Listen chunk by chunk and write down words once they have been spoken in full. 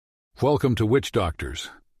Welcome to Witchdoctors,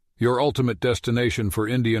 your ultimate destination for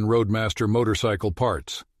Indian Roadmaster motorcycle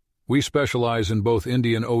parts. We specialize in both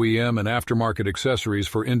Indian OEM and aftermarket accessories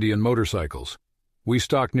for Indian motorcycles. We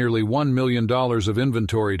stock nearly $1 million of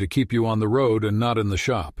inventory to keep you on the road and not in the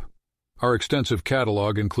shop. Our extensive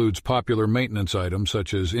catalog includes popular maintenance items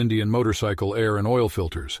such as Indian motorcycle air and oil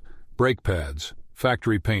filters, brake pads,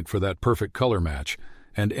 factory paint for that perfect color match,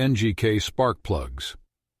 and NGK spark plugs.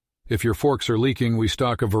 If your forks are leaking, we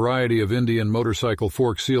stock a variety of Indian motorcycle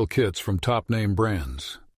fork seal kits from top-name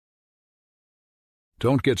brands.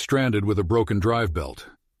 Don't get stranded with a broken drive belt.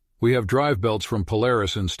 We have drive belts from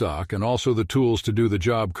Polaris in stock and also the tools to do the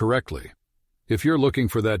job correctly. If you're looking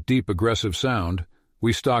for that deep, aggressive sound,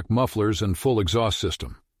 we stock mufflers and full exhaust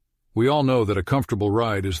system. We all know that a comfortable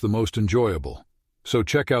ride is the most enjoyable, so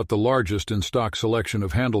check out the largest in-stock selection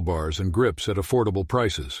of handlebars and grips at affordable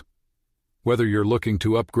prices. Whether you're looking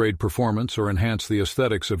to upgrade performance or enhance the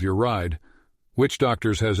aesthetics of your ride,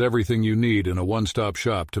 Witchdoctors has everything you need in a one-stop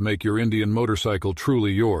shop to make your Indian motorcycle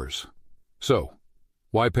truly yours. So,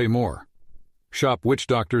 why pay more? Shop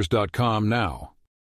witchdoctors.com now.